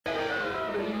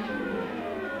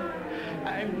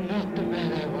I'm not the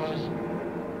man I was.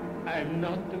 I'm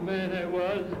not the man I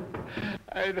was.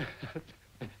 I'm...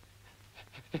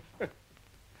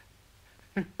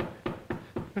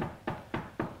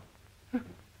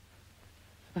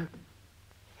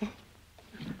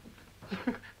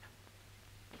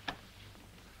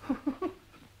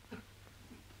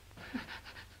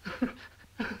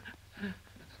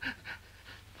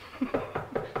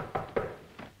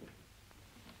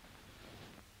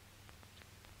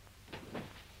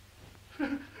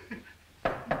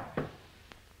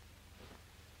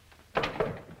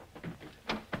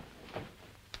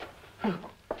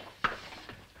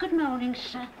 Good morning,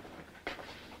 sir.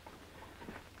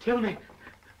 Tell me,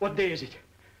 what day is it?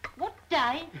 What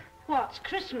day? Well, it's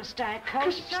Christmas Day, of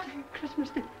course, sir.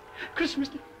 Christmas Day. Christmas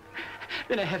Day.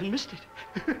 Then I haven't missed it.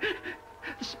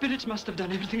 The spirits must have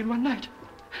done everything in one night.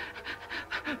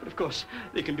 But of course,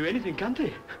 they can do anything, can't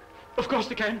they? Of course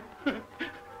they can.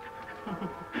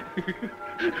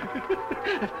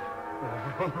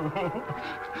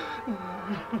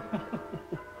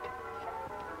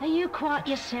 Are you quite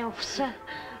yourself, sir?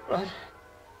 What?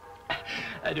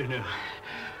 I don't know.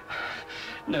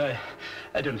 No,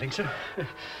 I don't think so.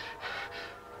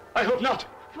 I hope not.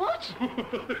 What?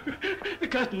 The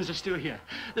curtains are still here.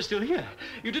 They're still here.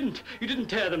 You didn't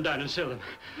tear them down and sell them.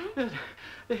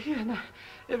 They're here now.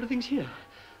 Everything's here.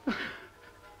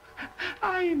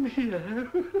 I'm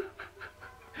here.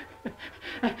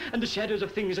 And the shadows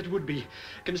of things that would be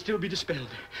can still be dispelled.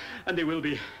 And they will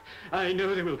be. I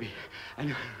know they will be. I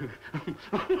know.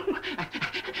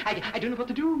 I don't know what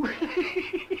to do.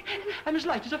 I'm as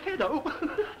light as a feather.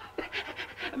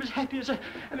 I'm as happy as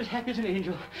an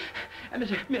angel. I'm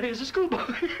as merry as a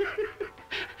schoolboy.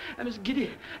 I'm as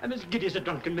giddy as a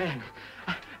drunken man.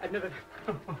 I've never...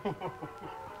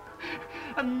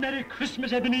 A Merry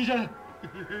Christmas, Ebenezer.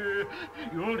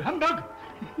 You old humbug.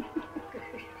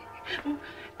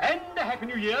 And a Happy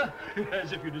New Year,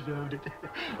 as if you deserved it.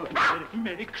 Oh,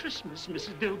 Merry Christmas,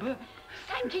 Mrs. Dilber.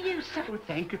 Same to you, sir. Oh,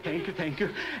 thank you, thank you, thank you.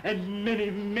 And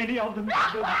many, many of them.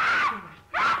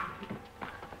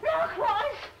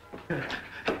 Likewise.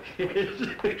 Yes.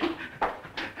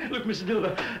 Look, Mrs.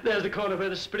 Dilber, there's the corner where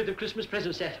the spirit of Christmas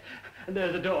present sat. And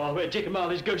there's the door where Jacob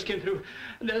Marley's ghost came through.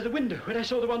 And there's the window where I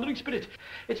saw the wandering spirit.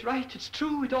 It's right, it's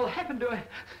true, it all happened.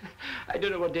 I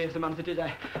don't know what day of the month it is.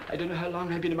 I don't know how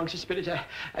long I've been amongst the spirits.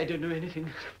 I don't know anything.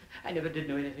 I never did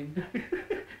know anything.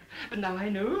 But now I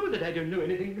know that I don't know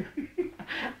anything.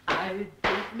 I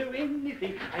don't know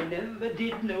anything. I never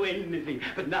did know anything.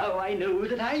 But now I know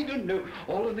that I don't know.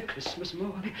 All on the Christmas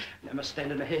morning. I must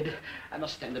stand on my head. I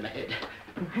must stand on my head.